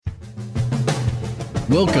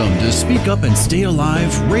Welcome to Speak Up and Stay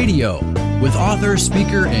Alive Radio with author,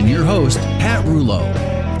 speaker, and your host, Pat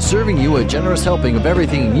Rouleau. Serving you a generous helping of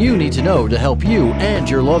everything you need to know to help you and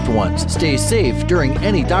your loved ones stay safe during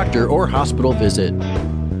any doctor or hospital visit.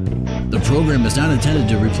 The program is not intended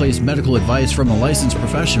to replace medical advice from a licensed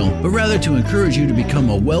professional, but rather to encourage you to become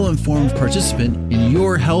a well-informed participant in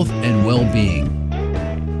your health and well-being.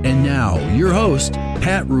 And now, your host,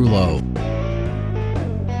 Pat Rouleau.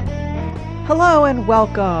 Hello and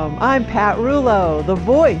welcome. I'm Pat Rouleau, the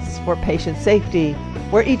voice for patient safety,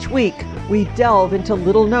 where each week we delve into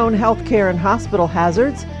little-known healthcare and hospital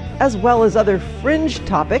hazards, as well as other fringe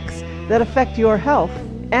topics that affect your health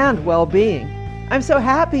and well-being. I'm so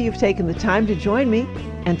happy you've taken the time to join me,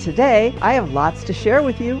 and today I have lots to share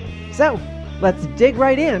with you. So let's dig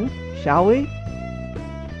right in, shall we?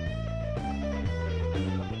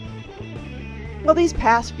 Well, these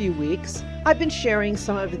past few weeks, I've been sharing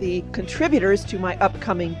some of the contributors to my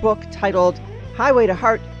upcoming book titled Highway to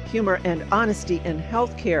Heart, Humor, and Honesty in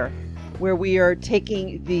Healthcare, where we are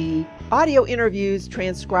taking the audio interviews,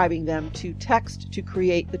 transcribing them to text to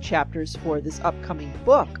create the chapters for this upcoming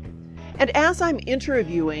book. And as I'm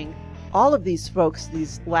interviewing all of these folks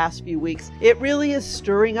these last few weeks, it really is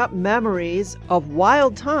stirring up memories of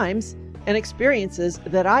wild times and experiences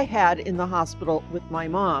that I had in the hospital with my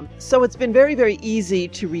mom. So it's been very, very easy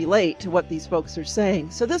to relate to what these folks are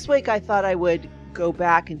saying. So this week I thought I would go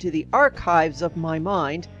back into the archives of my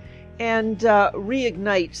mind and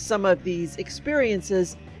reignite some of these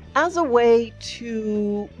experiences as a way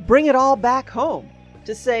to bring it all back home,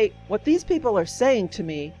 to say what these people are saying to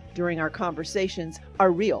me during our conversations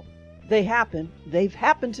are real. They happen. They've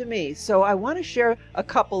happened to me. So I want to share a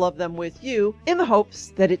couple of them with you in the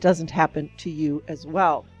hopes that it doesn't happen to you as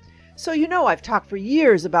well. So I've talked for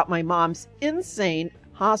years about my mom's insane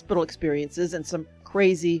hospital experiences and some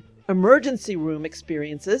crazy emergency room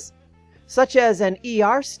experiences, such as an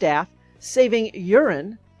ER staff saving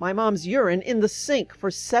my mom's urine, in the sink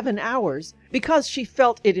for 7 hours because she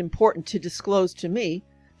felt it important to disclose to me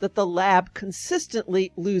that the lab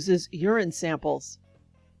consistently loses urine samples.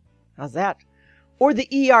 How's that? Or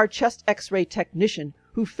the ER chest x-ray technician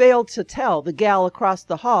who failed to tell the gal across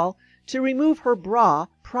the hall to remove her bra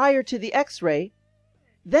prior to the x-ray,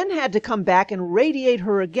 then had to come back and radiate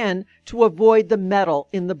her again to avoid the metal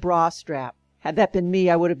in the bra strap. Had that been me,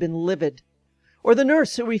 I would have been livid. Or the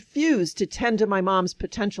nurse who refused to tend to my mom's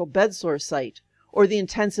potential bedsore site. Or the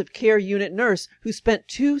intensive care unit nurse who spent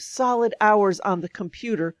 2 solid hours on the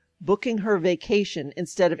computer booking her vacation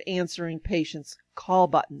instead of answering patients' call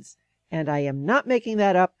buttons. And I am not making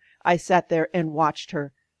that up. I sat there and watched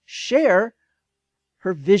her share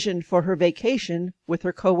her vision for her vacation with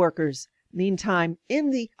her coworkers. Meantime, in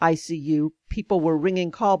the ICU, people were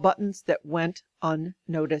ringing call buttons that went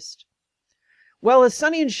unnoticed. Well, as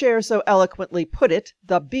Sonny and Cher so eloquently put it,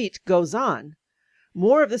 the beat goes on.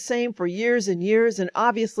 More of the same for years and years, and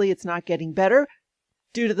obviously it's not getting better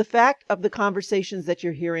due to the fact of the conversations that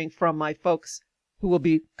you're hearing from my folks who will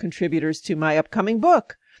be contributors to my upcoming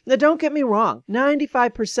book. Now, don't get me wrong,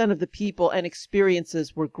 95% of the people and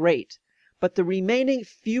experiences were great, but the remaining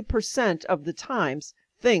few percent of the times,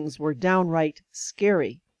 things were downright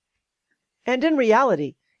scary. And in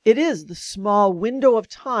reality, it is the small window of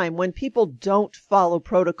time when people don't follow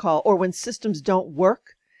protocol or when systems don't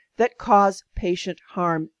work that cause patient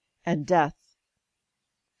harm and death.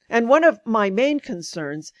 And one of my main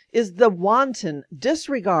concerns is the wanton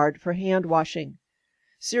disregard for hand washing.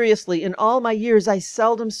 Seriously, in all my years, I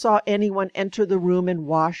seldom saw anyone enter the room and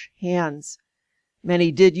wash hands.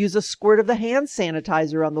 Many did use a squirt of the hand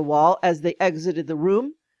sanitizer on the wall as they exited the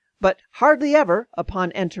room, but hardly ever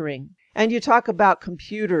upon entering. And you talk about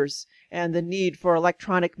computers and the need for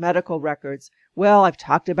electronic medical records. Well, I've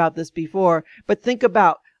talked about this before, but think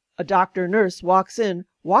about a doctor or nurse walks in,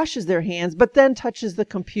 washes their hands, but then touches the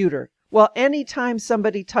computer. Well, anytime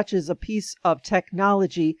somebody touches a piece of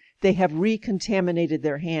technology, they have recontaminated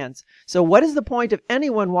their hands. So what is the point of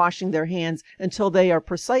anyone washing their hands until they are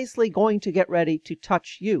precisely going to get ready to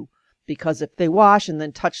touch you? Because if they wash and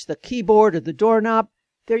then touch the keyboard or the doorknob,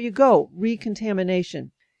 there you go,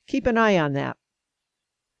 recontamination. Keep an eye on that.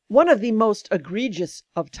 One of the most egregious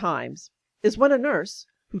of times is when a nurse,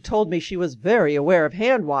 who told me she was very aware of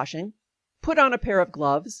hand washing, put on a pair of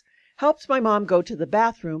gloves, helped my mom go to the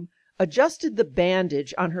bathroom, adjusted the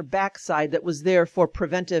bandage on her backside that was there for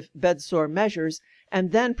preventive bedsore measures,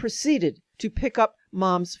 and then proceeded to pick up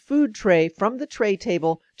Mom's food tray from the tray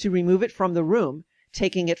table to remove it from the room,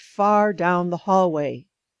 taking it far down the hallway.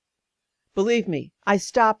 Believe me, I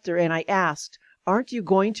stopped her and I asked, "Aren't you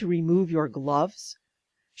going to remove your gloves?"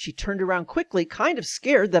 She turned around quickly, kind of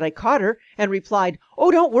scared that I caught her, and replied, "Oh,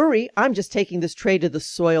 don't worry, I'm just taking this tray to the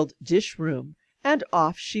soiled dish room." And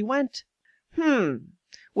off she went.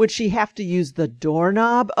 Would she have to use the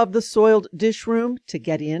doorknob of the soiled dish room to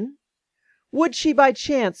get in? Would she by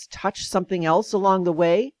chance touch something else along the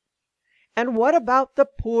way? And what about the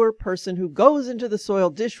poor person who goes into the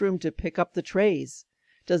soiled dish room to pick up the trays?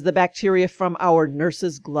 Does the bacteria from our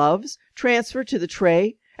nurse's gloves transfer to the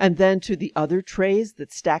tray and then to the other trays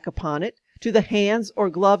that stack upon it, to the hands or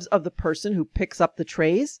gloves of the person who picks up the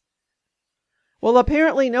trays? Well,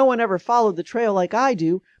 apparently no one ever followed the trail like I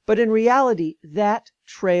do, but in reality, that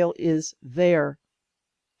trail is there.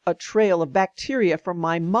 A trail of bacteria from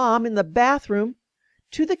my mom in the bathroom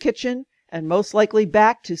to the kitchen and most likely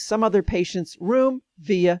back to some other patient's room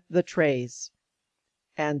via the trays.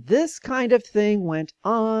 And this kind of thing went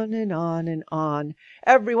on and on and on,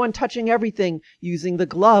 everyone touching everything, using the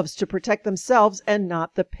gloves to protect themselves and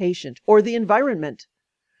not the patient or the environment.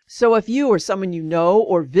 So if you or someone you know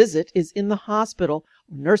or visit is in the hospital,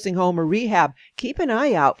 nursing home, or rehab, keep an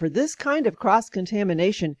eye out for this kind of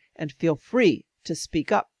cross-contamination and feel free to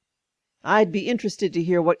speak up. I'd be interested to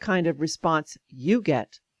hear what kind of response you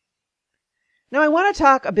get. Now, I want to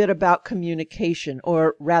talk a bit about communication,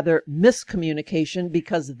 or rather miscommunication,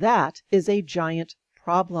 because that is a giant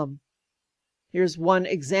problem. Here's one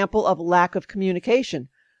example of lack of communication.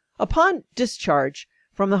 Upon discharge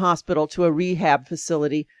from the hospital to a rehab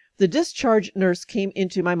facility, the discharge nurse came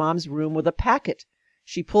into my mom's room with a packet.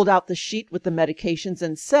 She pulled out the sheet with the medications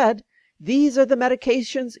and said, "These are the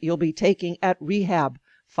medications you'll be taking at rehab.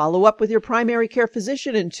 Follow up with your primary care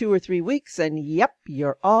physician in 2 or 3 weeks, and yep,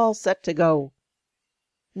 you're all set to go."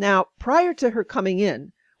 Now, prior to her coming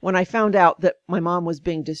in, when I found out that my mom was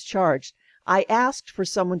being discharged, I asked for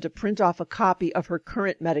someone to print off a copy of her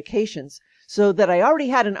current medications so that I already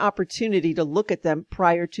had an opportunity to look at them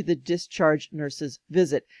prior to the discharge nurse's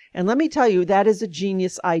visit. And let me tell you, that is a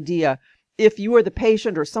genius idea. If you are the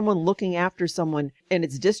patient or someone looking after someone and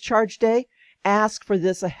it's discharge day, ask for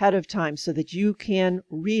this ahead of time so that you can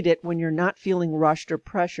read it when you're not feeling rushed or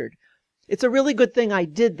pressured. It's a really good thing I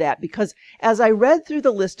did that, because as I read through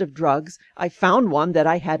the list of drugs, I found one that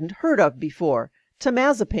I hadn't heard of before,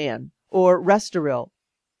 temazepam or Restoril.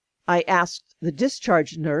 I asked the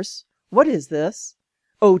discharge nurse, "What is this?"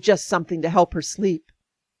 "Oh, just something to help her sleep."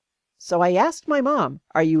 So I asked my mom,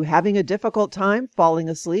 "Are you having a difficult time falling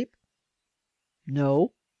asleep?"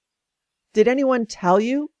 "No." "Did anyone tell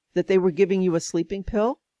you that they were giving you a sleeping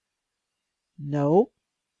pill?" "No."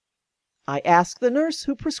 I asked the nurse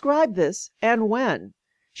who prescribed this and when.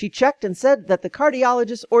 She checked and said that the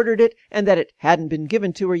cardiologist ordered it and that it hadn't been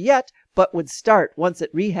given to her yet, but would start once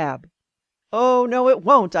at rehab. "Oh, no, it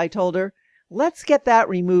won't," I told her. "Let's get that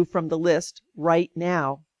removed from the list right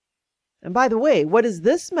now." "And by the way, what is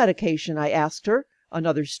this medication?" I asked her,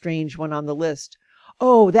 another strange one on the list.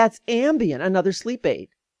 "Oh, that's Ambien, another sleep aid."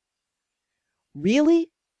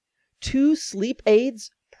 Really? 2 sleep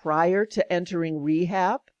aids prior to entering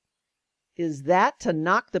rehab? Is that to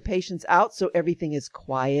knock the patients out so everything is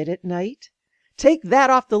quiet at night? "Take that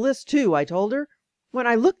off the list too," I told her. When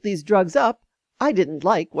I looked these drugs up, I didn't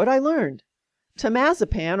like what I learned.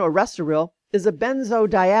 Temazepam or Restoril is a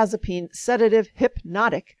benzodiazepine sedative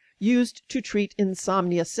hypnotic used to treat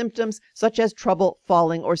insomnia symptoms such as trouble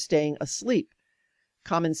falling or staying asleep.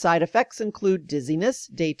 Common side effects include dizziness,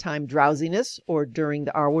 daytime drowsiness, or during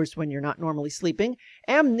the hours when you're not normally sleeping,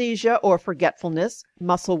 amnesia or forgetfulness,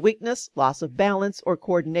 muscle weakness, loss of balance or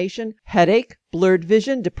coordination, headache, blurred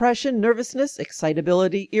vision, depression, nervousness,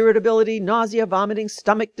 excitability, irritability, nausea, vomiting,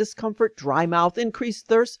 stomach discomfort, dry mouth, increased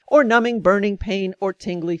thirst, or numbing, burning pain, or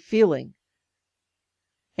tingly feeling.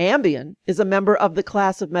 Ambien is a member of the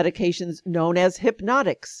class of medications known as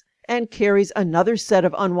hypnotics and carries another set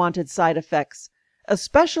of unwanted side effects.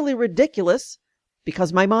 Especially ridiculous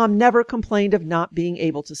because my mom never complained of not being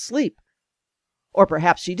able to sleep. Or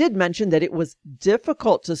perhaps she did mention that it was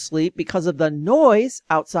difficult to sleep because of the noise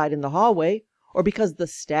outside in the hallway, or because the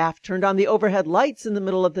staff turned on the overhead lights in the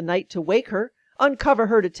middle of the night to wake her, uncover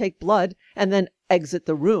her to take blood, and then exit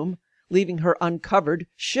the room, leaving her uncovered,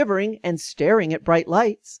 shivering, and staring at bright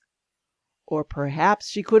lights. Or perhaps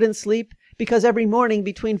she couldn't sleep because every morning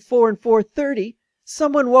between 4 and 4:30,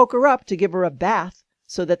 someone woke her up to give her a bath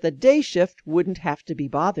so that the day shift wouldn't have to be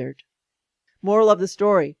bothered. Moral of the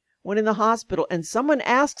story: when in the hospital and someone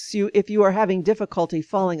asks you if you are having difficulty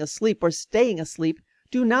falling asleep or staying asleep,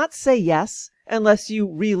 do not say yes unless you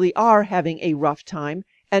really are having a rough time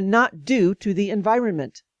and not due to the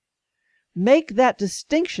environment. Make that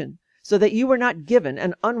distinction so that you are not given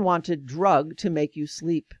an unwanted drug to make you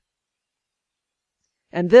sleep.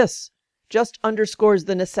 And this, just underscores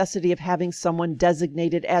the necessity of having someone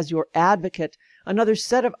designated as your advocate, another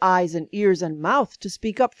set of eyes and ears and mouth to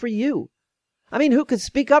speak up for you. I mean, who could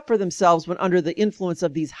speak up for themselves when under the influence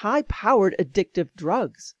of these high-powered addictive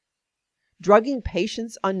drugs? Drugging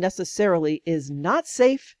patients unnecessarily is not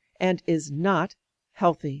safe and is not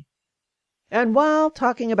healthy. And while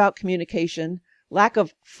talking about communication, lack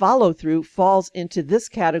of follow-through falls into this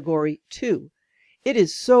category too. It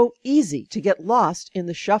is so easy to get lost in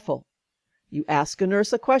the shuffle. You ask a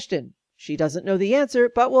nurse a question. She doesn't know the answer,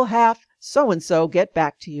 but will have so-and-so get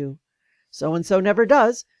back to you. So-and-so never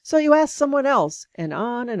does, so you ask someone else, and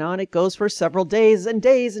on it goes for several days and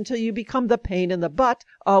days until you become the pain in the butt,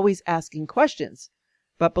 always asking questions.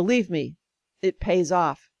 But believe me, it pays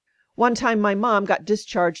off. One time my mom got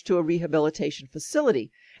discharged to a rehabilitation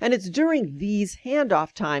facility, and it's during these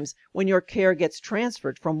handoff times when your care gets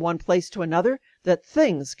transferred from one place to another that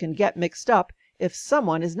things can get mixed up if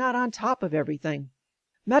someone is not on top of everything.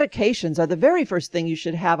 Medications are the very first thing you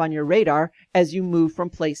should have on your radar as you move from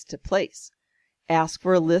place to place. Ask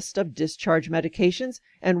for a list of discharge medications,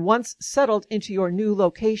 and once settled into your new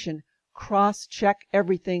location, cross-check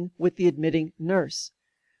everything with the admitting nurse.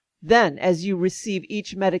 Then, as you receive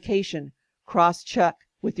each medication, cross-check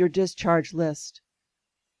with your discharge list.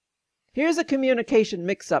 Here's a communication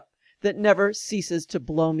mix-up that never ceases to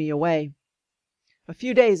blow me away. A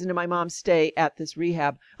few days into my mom's stay at this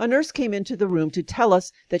rehab, a nurse came into the room to tell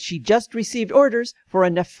us that she just received orders for a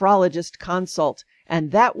nephrologist consult,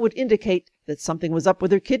 and that would indicate that something was up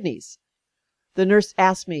with her kidneys. The nurse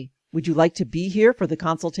asked me, "Would you like to be here for the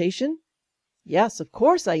consultation?" "Yes, of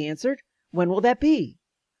course," I answered. "When will that be?"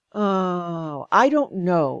 "Oh, I don't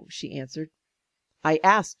know," she answered. I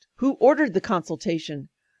asked, "Who ordered the consultation?"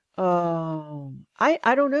 "Oh,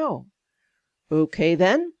 I don't know." "Okay,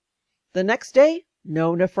 then." The next day,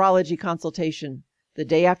 no nephrology consultation. The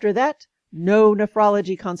day after that, no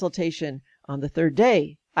nephrology consultation. On the third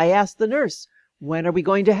day, I asked the nurse, "When are we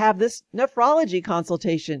going to have this nephrology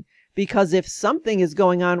consultation? Because if something is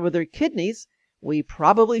going on with her kidneys, we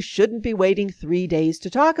probably shouldn't be waiting 3 days to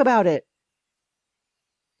talk about it."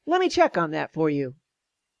 "Let me check on that for you."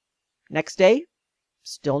 Next day,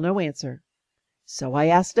 still no answer. So I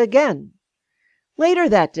asked again. Later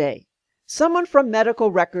that day, someone from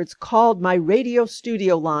medical records called my radio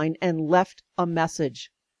studio line and left a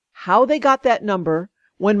message. How they got that number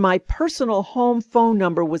when my personal home phone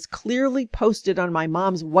number was clearly posted on my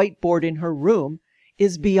mom's whiteboard in her room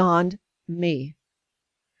is beyond me.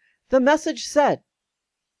 The message said,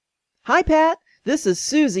 "Hi, Pat. This is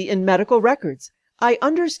Susie in medical records. I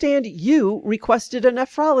understand you requested a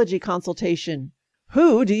nephrology consultation.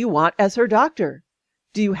 Who do you want as her doctor?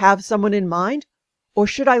 Do you have someone in mind? Or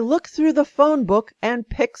should I look through the phone book and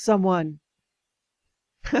pick someone?"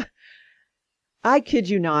 I kid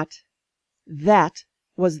you not. That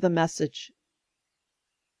was the message.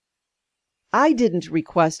 I didn't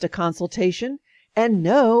request a consultation, and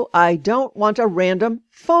no, I don't want a random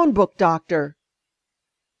phone book doctor.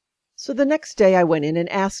 So the next day I went in and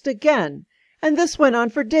asked again, and this went on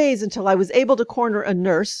for days until I was able to corner a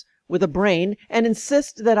nurse with a brain and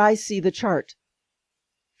insist that I see the chart.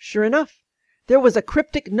 Sure enough, there was a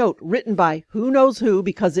cryptic note written by who knows who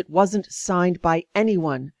because it wasn't signed by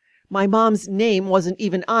anyone. My mom's name wasn't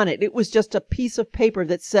even on it. It was just a piece of paper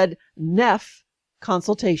that said Neph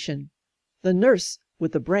consultation. The nurse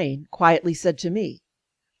with the brain quietly said to me,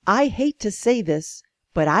 "I hate to say this,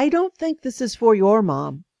 but I don't think this is for your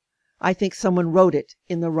mom. I think someone wrote it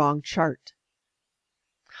in the wrong chart."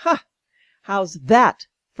 Ha! How's that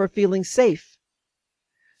for feeling safe?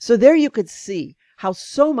 So there you could see how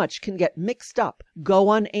so much can get mixed up, go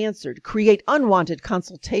unanswered, create unwanted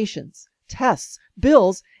consultations, tests,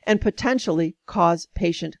 bills, and potentially cause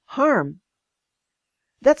patient harm.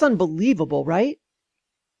 That's unbelievable, right?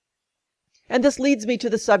 And this leads me to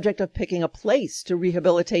the subject of picking a place to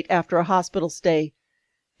rehabilitate after a hospital stay.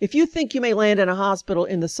 If you think you may land in a hospital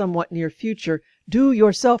in the somewhat near future, do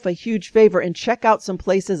yourself a huge favor and check out some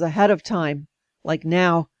places ahead of time, like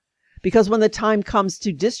now. Because when the time comes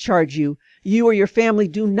to discharge you, you or your family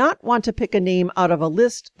do not want to pick a name out of a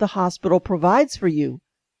list the hospital provides for you.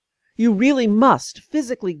 You really must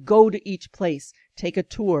physically go to each place, take a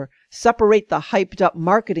tour, separate the hyped-up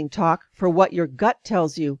marketing talk for what your gut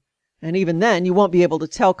tells you. And even then, you won't be able to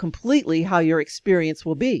tell completely how your experience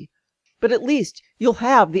will be. But at least you'll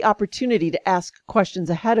have the opportunity to ask questions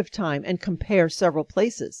ahead of time and compare several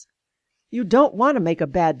places. You don't want to make a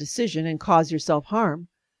bad decision and cause yourself harm.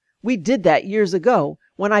 We did that years ago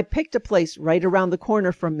when I picked a place right around the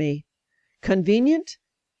corner from me. Convenient?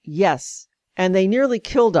 Yes. And they nearly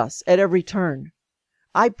killed us at every turn.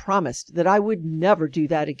 I promised that I would never do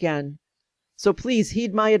that again. So please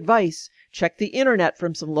heed my advice. Check the internet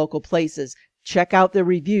from some local places. Check out the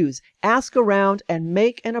reviews. Ask around and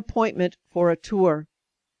make an appointment for a tour.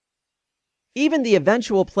 Even the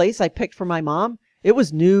eventual place I picked for my mom, it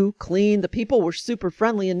was new, clean, the people were super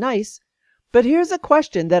friendly and nice. But here's a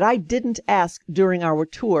question that I didn't ask during our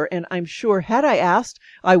tour, and I'm sure had I asked,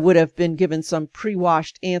 I would have been given some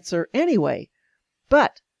pre-washed answer anyway.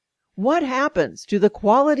 But what happens to the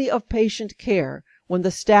quality of patient care when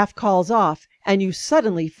the staff calls off and you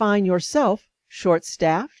suddenly find yourself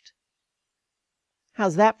short-staffed?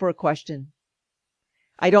 How's that for a question?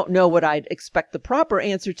 I don't know what I'd expect the proper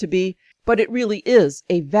answer to be, but it really is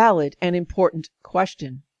a valid and important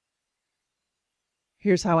question.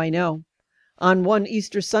 Here's how I know. On one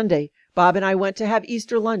Easter Sunday, Bob and I went to have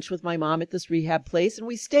Easter lunch with my mom at this rehab place, and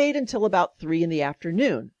we stayed until about 3 in the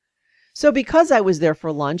afternoon. So because I was there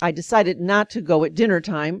for lunch, I decided not to go at dinner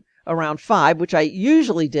time around 5, which I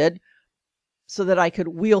usually did, so that I could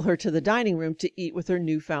wheel her to the dining room to eat with her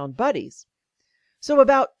newfound buddies. So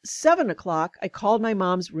about 7 o'clock, I called my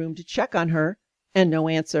mom's room to check on her, and no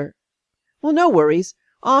answer. Well, no worries.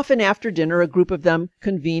 Often after dinner, a group of them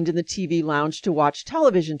convened in the TV lounge to watch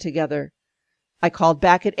television together. I called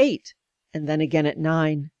back at 8, and then again at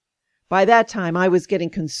 9. By that time, I was getting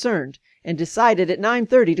concerned and decided at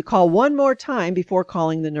 9:30 to call one more time before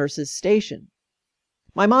calling the nurse's station.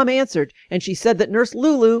 My mom answered, and she said that Nurse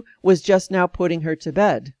Lulu was just now putting her to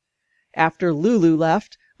bed. After Lulu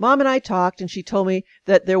left, Mom and I talked, and she told me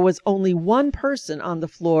that there was only one person on the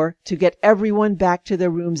floor to get everyone back to their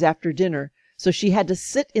rooms after dinner, so she had to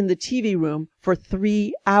sit in the TV room for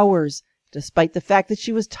 3 hours, despite the fact that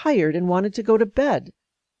she was tired and wanted to go to bed.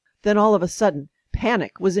 Then all of a sudden,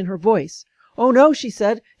 panic was in her voice. "Oh no," she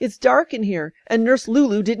said, "it's dark in here, and Nurse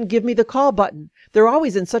Lulu didn't give me the call button. They're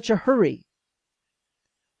always in such a hurry."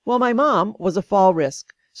 Well, my mom was a fall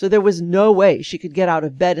risk, so there was no way she could get out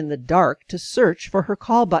of bed in the dark to search for her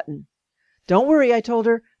call button. "Don't worry," I told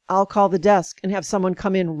her. "I'll call the desk and have someone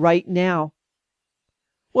come in right now."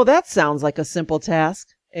 Well, that sounds like a simple task,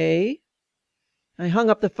 eh? I hung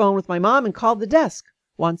up the phone with my mom and called the desk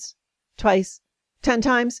once, twice, 10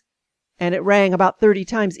 times, and it rang about 30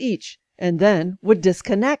 times each and then would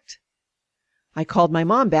disconnect. I called my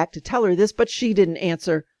mom back to tell her this, but she didn't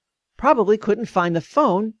answer. Probably couldn't find the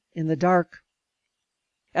phone in the dark.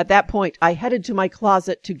 At that point, I headed to my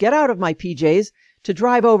closet to get out of my PJs to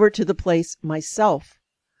drive over to the place myself.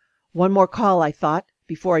 One more call, I thought,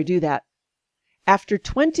 before I do that. After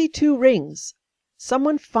 22 rings,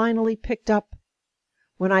 someone finally picked up.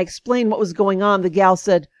 When I explained what was going on, the gal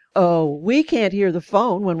said, "Oh, we can't hear the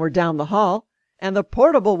phone when we're down the hall, and the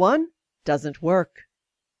portable one doesn't work."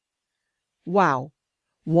 Wow.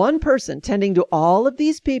 One person tending to all of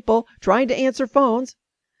these people trying to answer phones.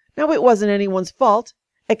 Now, it wasn't anyone's fault,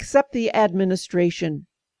 except the administration.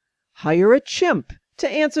 Hire a chimp to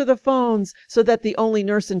answer the phones so that the only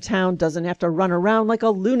nurse in town doesn't have to run around like a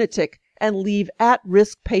lunatic and leave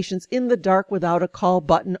at-risk patients in the dark without a call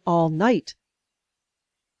button all night.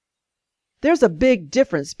 There's a big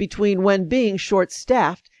difference between when being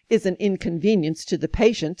short-staffed is an inconvenience to the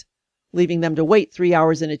patient, leaving them to wait 3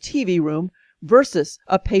 hours in a TV room, versus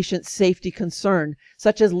a patient safety concern,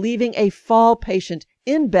 such as leaving a fall patient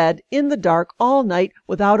in bed in the dark all night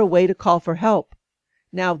without a way to call for help.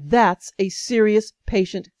 Now that's a serious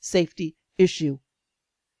patient safety issue.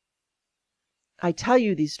 I tell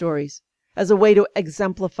you these stories as a way to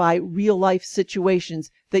exemplify real-life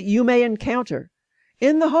situations that you may encounter,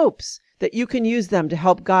 in the hopes that you can use them to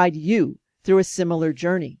help guide you through a similar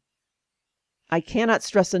journey. I cannot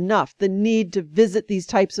stress enough the need to visit these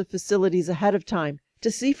types of facilities ahead of time, to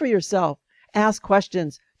see for yourself, ask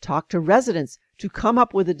questions, talk to residents to come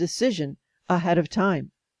up with a decision ahead of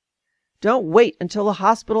time. Don't wait until a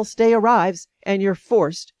hospital stay arrives and you're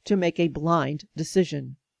forced to make a blind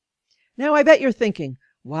decision. Now, I bet you're thinking,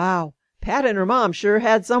 wow, Pat and her mom sure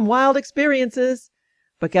had some wild experiences.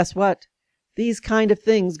 But guess what? These kind of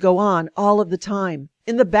things go on all of the time,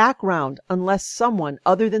 in the background, unless someone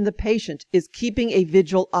other than the patient is keeping a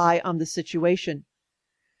vigil eye on the situation.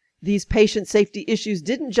 These patient safety issues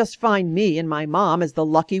didn't just find me and my mom as the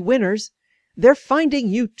lucky winners. They're finding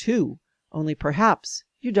you too, only perhaps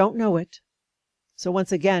you don't know it. So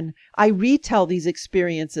once again, I retell these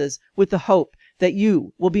experiences with the hope that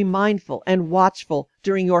you will be mindful and watchful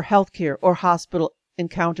during your healthcare or hospital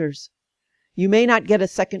encounters. You may not get a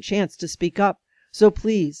second chance to speak up, so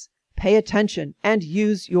please pay attention and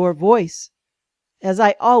use your voice. As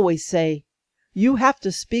I always say, you have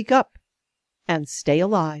to speak up and stay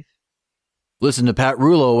alive. Listen to Pat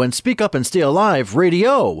Rulo and Speak Up and Stay Alive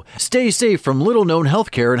Radio. Stay safe from little-known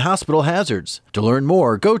healthcare and hospital hazards. To learn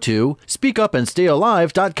more, go to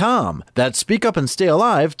speakupandstayalive.com. That's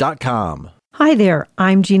speakupandstayalive.com. Hi there,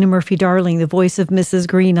 I'm Gina Murphy-Darling, the voice of Mrs.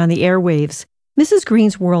 Green on the airwaves. Mrs.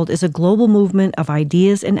 Green's World is a global movement of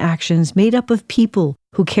ideas and actions made up of people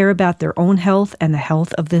who care about their own health and the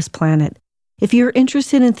health of this planet. If you're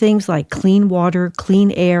interested in things like clean water,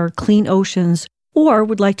 clean air, clean oceans, or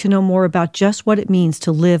would like to know more about just what it means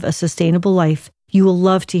to live a sustainable life, you will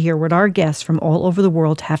love to hear what our guests from all over the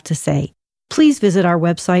world have to say. Please visit our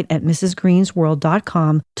website at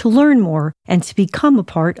mrsgreensworld.com to learn more and to become a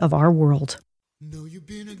part of our world. Know you've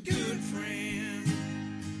been a good friend,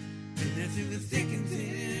 and that's in the thick and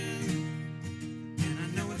thin, and I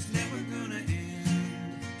know it's never gonna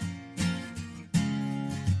end,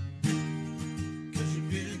 'cause you've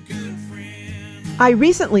been a good friend. I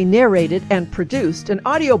recently narrated and produced an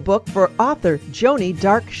audiobook for author Joni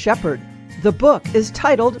Dark Shepherd. The book is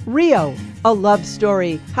titled Rio, a love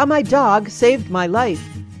story, how my dog saved my life.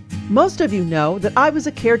 Most of you know that I was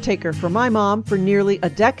a caretaker for my mom for nearly a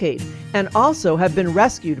decade and also have been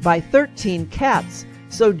rescued by 13 cats,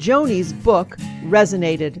 so Joni's book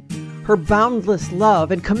resonated. Her boundless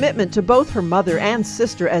love and commitment to both her mother and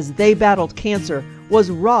sister as they battled cancer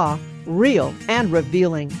was raw, real, and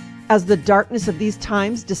revealing. As the darkness of these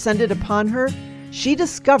times descended upon her, she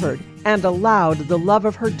discovered and allowed the love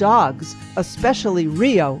of her dogs, especially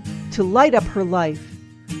Rio, to light up her life.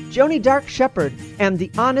 Joni Dark Shepherd and the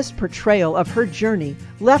honest portrayal of her journey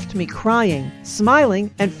left me crying, smiling,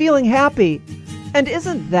 and feeling happy. And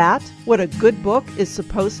isn't that what a good book is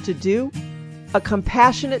supposed to do? A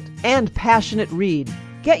compassionate and passionate read.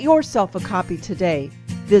 Get yourself a copy today.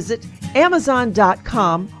 Visit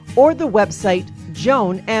Amazon.com or the website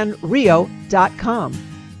joanandrio.com.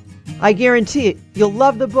 I guarantee you'll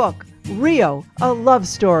love the book, Rio, a love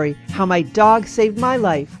story, how my dog saved my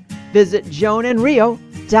life. Visit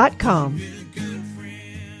joanandrio.com.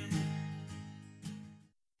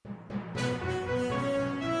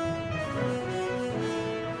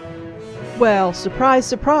 Well, surprise,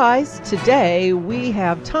 surprise, today we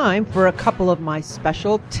have time for a couple of my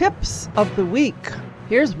special tips of the week.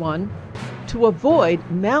 Here's one. To avoid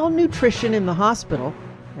malnutrition in the hospital,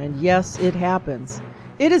 and yes, it happens,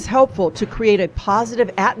 it is helpful to create a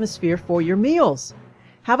positive atmosphere for your meals.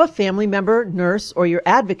 Have a family member, nurse, or your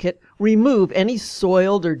advocate remove any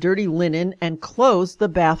soiled or dirty linen and close the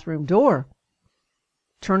bathroom door.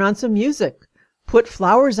 Turn on some music. Put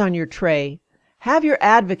flowers on your tray. Have your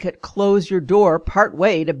advocate close your door part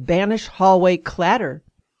way to banish hallway clatter.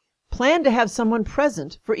 Plan to have someone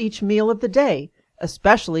present for each meal of the day,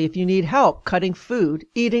 especially if you need help cutting food,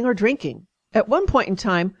 eating, or drinking. At one point in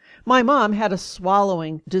time, my mom had a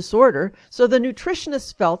swallowing disorder, so the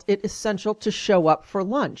nutritionist felt it essential to show up for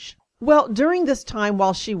lunch. Well, during this time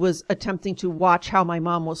while she was attempting to watch how my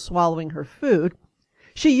mom was swallowing her food,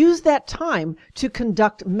 she used that time to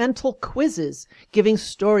conduct mental quizzes, giving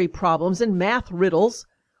story problems and math riddles,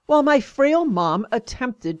 while my frail mom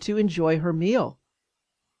attempted to enjoy her meal.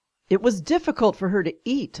 It was difficult for her to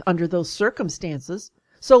eat under those circumstances,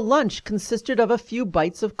 so lunch consisted of a few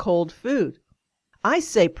bites of cold food. I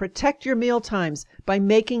say protect your meal times by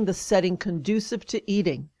making the setting conducive to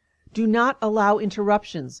eating. Do not allow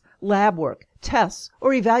interruptions, lab work, tests,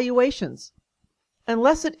 or evaluations.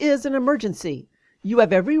 Unless it is an emergency, you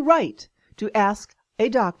have every right to ask a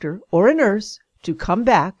doctor or a nurse to come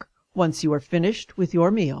back once you are finished with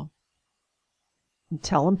your meal. And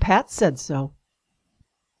tell them Pat said so.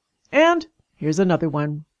 And here's another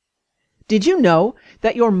one. Did you know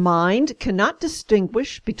that your mind cannot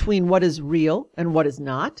distinguish between what is real and what is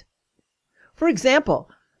not? For example,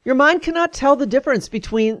 your mind cannot tell the difference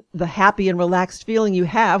between the happy and relaxed feeling you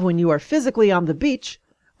have when you are physically on the beach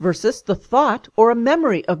versus the thought or a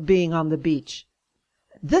memory of being on the beach.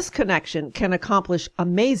 This connection can accomplish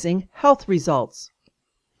amazing health results.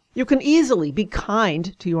 You can easily be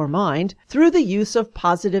kind to your mind through the use of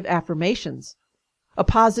positive affirmations. A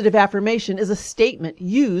positive affirmation is a statement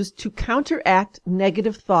used to counteract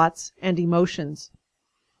negative thoughts and emotions.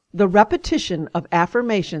 The repetition of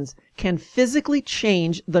affirmations can physically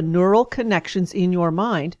change the neural connections in your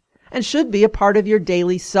mind and should be a part of your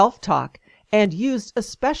daily self-talk and used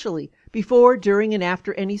especially before, during, and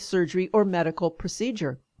after any surgery or medical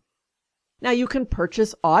procedure. Now, you can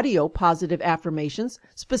purchase audio positive affirmations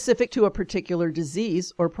specific to a particular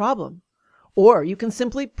disease or problem. Or you can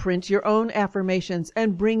simply print your own affirmations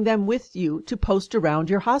and bring them with you to post around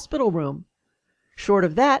your hospital room. Short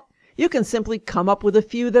of that, you can simply come up with a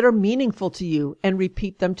few that are meaningful to you and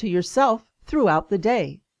repeat them to yourself throughout the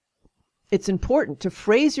day. It's important to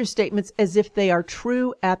phrase your statements as if they are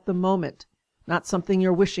true at the moment, not something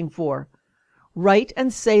you're wishing for. Write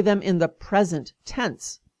and say them in the present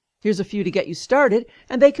tense. Here's a few to get you started,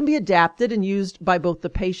 and they can be adapted and used by both the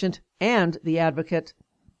patient and the advocate.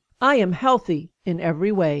 I am healthy in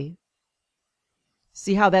every way.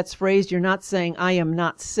 See how that's phrased? You're not saying, I am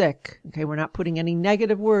not sick. Okay, we're not putting any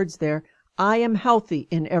negative words there. I am healthy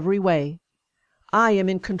in every way. I am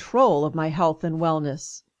in control of my health and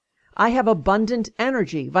wellness. I have abundant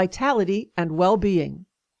energy, vitality, and well-being.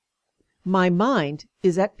 My mind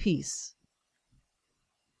is at peace.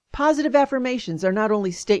 Positive affirmations are not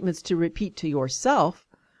only statements to repeat to yourself.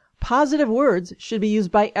 Positive words should be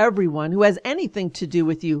used by everyone who has anything to do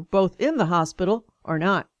with you, both in the hospital or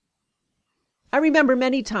not. I remember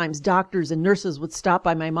many times doctors and nurses would stop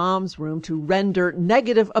by my mom's room to render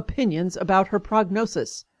negative opinions about her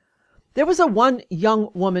prognosis. There was one young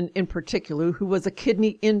woman in particular who was a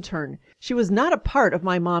kidney intern. She was not a part of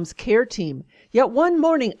my mom's care team, yet one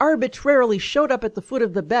morning arbitrarily showed up at the foot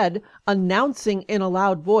of the bed, announcing in a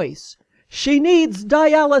loud voice, "She needs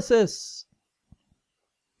dialysis."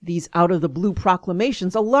 These out-of-the-blue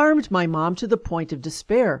proclamations alarmed my mom to the point of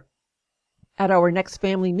despair. At our next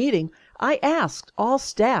family meeting, I asked all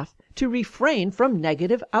staff to refrain from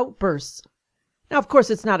negative outbursts. Now, of course,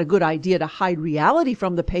 it's not a good idea to hide reality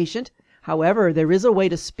from the patient. However, there is a way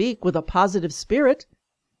to speak with a positive spirit.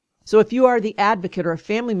 So if you are the advocate or a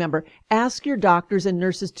family member, ask your doctors and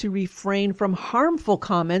nurses to refrain from harmful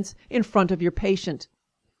comments in front of your patient.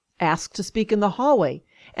 Ask to speak in the hallway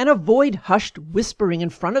and avoid hushed whispering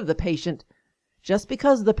in front of the patient. Just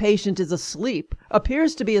because the patient is asleep,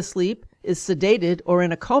 appears to be asleep, is sedated, or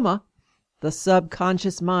in a coma, the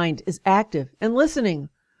subconscious mind is active and listening.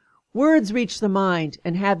 Words reach the mind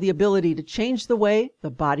and have the ability to change the way the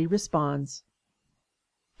body responds.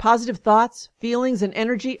 Positive thoughts, feelings, and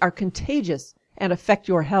energy are contagious and affect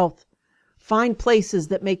your health. Find places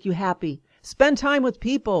that make you happy. Spend time with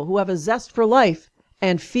people who have a zest for life,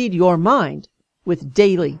 and feed your mind with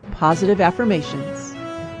daily positive affirmations.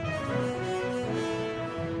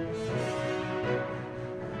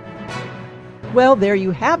 Well, there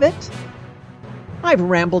you have it. I've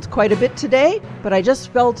rambled quite a bit today, but I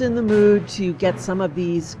just felt in the mood to get some of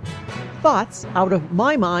these thoughts out of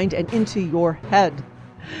my mind and into your head.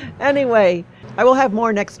 Anyway, I will have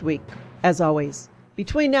more next week, as always.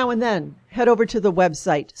 Between now and then, head over to the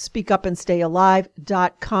website,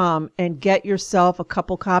 speakupandstayalive.com, and get yourself a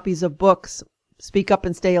couple copies of books. Speak Up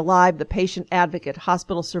and Stay Alive, The Patient Advocate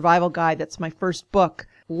Hospital Survival Guide. That's my first book.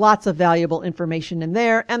 Lots of valuable information in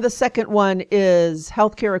there. And the second one is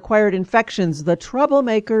Healthcare-Acquired Infections, The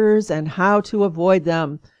Troublemakers and How to Avoid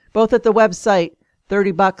Them. Both at the website.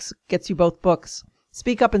 $30 gets you both books.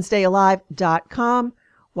 Speakupandstayalive.com.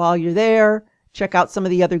 While you're there, check out some of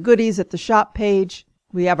the other goodies at the shop page.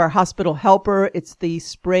 We have our hospital helper. It's the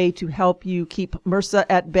spray to help you keep MRSA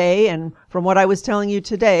at bay. And from what I was telling you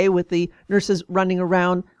today, with the nurses running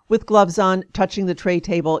around with gloves on, touching the tray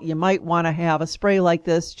table, you might want to have a spray like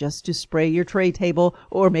this just to spray your tray table,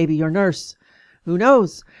 or maybe your nurse. Who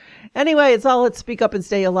knows? Anyway, it's all at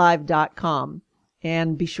speakupandstayalive.com.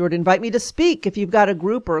 And be sure to invite me to speak. If you've got a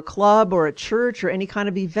group or a club or a church or any kind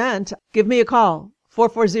of event, give me a call.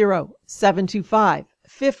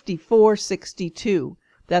 440-725-5462.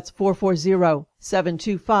 That's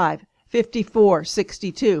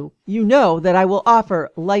 440-725-5462. You know that I will offer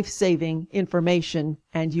life-saving information,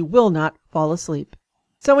 and you will not fall asleep.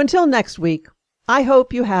 So until next week, I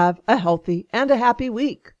hope you have a healthy and a happy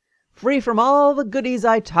week, free from all the goodies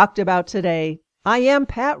I talked about today. I am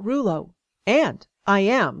Pat Rulo, and I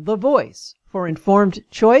am the voice for informed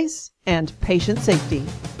choice and patient safety.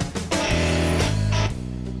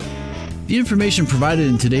 The information provided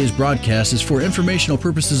in today's broadcast is for informational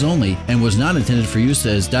purposes only and was not intended for use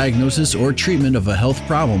as diagnosis or treatment of a health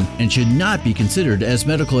problem and should not be considered as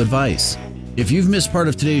medical advice. If you've missed part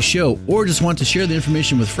of today's show or just want to share the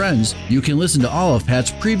information with friends, you can listen to all of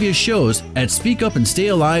Pat's previous shows at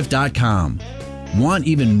speakupandstayalive.com. Want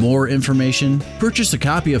even more information? Purchase a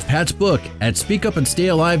copy of Pat's book at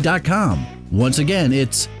speakupandstayalive.com. Once again,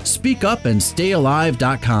 it's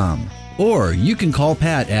speakupandstayalive.com. Or you can call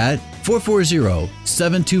Pat at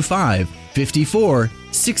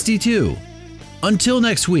 440-725-5462. Until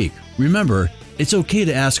next week, remember, it's okay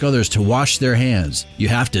to ask others to wash their hands. You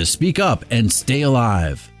have to speak up and stay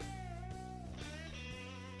alive.